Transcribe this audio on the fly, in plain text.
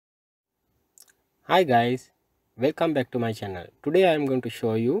Hi guys, welcome back to my channel. Today I am going to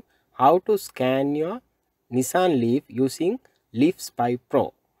show you how to scan your Nissan Leaf using LeafSpy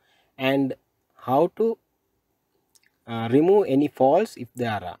Pro and how to remove any faults if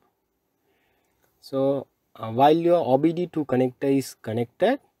there are. So while your OBD2 connector is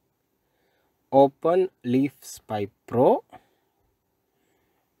connected, open LeafSpy Pro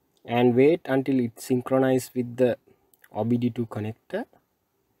and wait until it synchronizes with the OBD2 connector.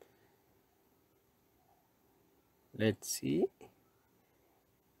 Let's see.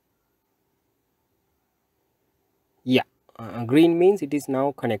 Yeah, green means it is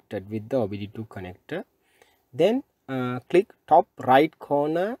now connected with the OBD2 connector. Then click top right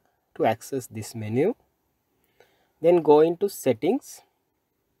corner to access this menu. Then go into settings.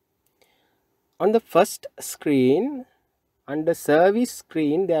 On the first screen, under service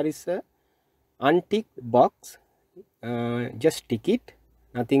screen, there is a unticked box. Just tick it,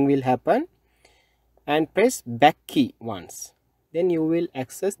 nothing will happen, and press back key once. Then you will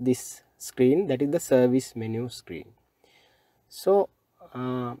access this screen, that is the service menu screen. So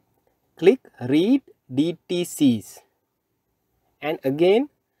click read DTCs and again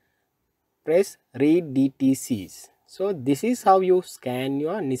press read DTCs. So this is how you scan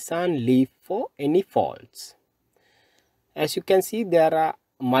your Nissan Leaf for any faults. As you can see, there are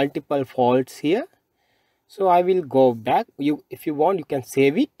multiple faults here. So I will go back. If you want, you can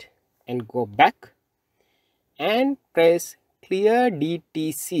save it and go back and press clear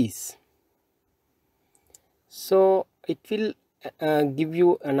DTCs. So it will give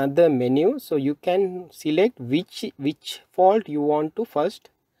you another menu, so you can select which fault you want to first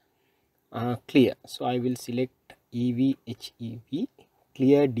clear. So I will select EV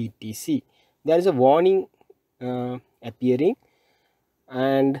clear DTC. There is a warning appearing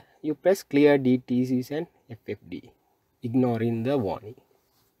and you press clear DTCs and FFD, ignoring the warning.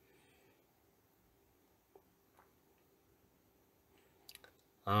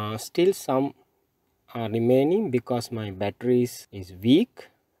 Still some are remaining because my battery is weak,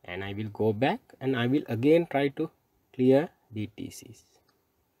 and I will go back and I will again try to clear DTCs.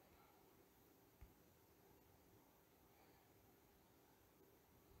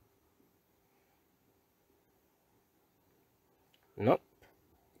 Nope,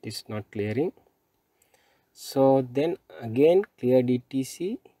 it is not clearing. So then again clear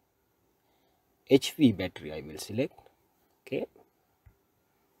DTC, HV battery I will select. Okay,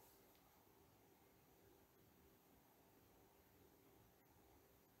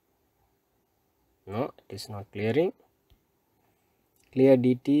 no, it is not clearing. Clear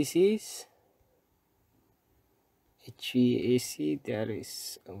DTCs, HVAC, there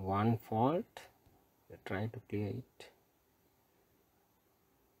is one fault. Try to clear it.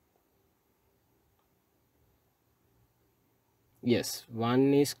 Yes,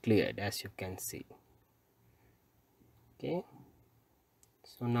 one is cleared, as you can see. Okay,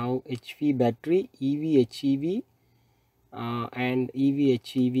 so now HV battery, EV HEV and EV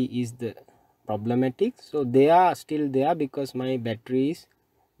HEV is the problematic. So they are still there because my battery is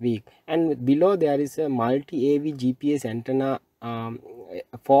weak, and below there is a multi AV GPS antenna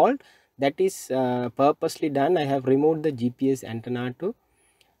fault that is purposely done. I have removed the GPS antenna to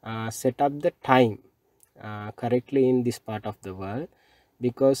set up the time correctly in this part of the world,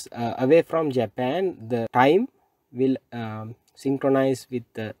 because away from Japan the time will synchronize with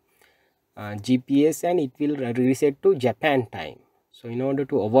the GPS and it will reset to Japan time. So in order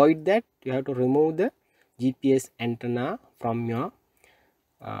to avoid that, you have to remove the GPS antenna from your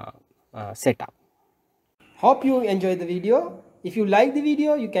setup. Hope you enjoyed the video. If you like the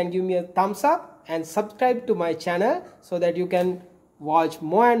video, you can give me a thumbs up and subscribe to my channel so that you can watch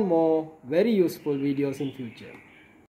more and more very useful videos in future.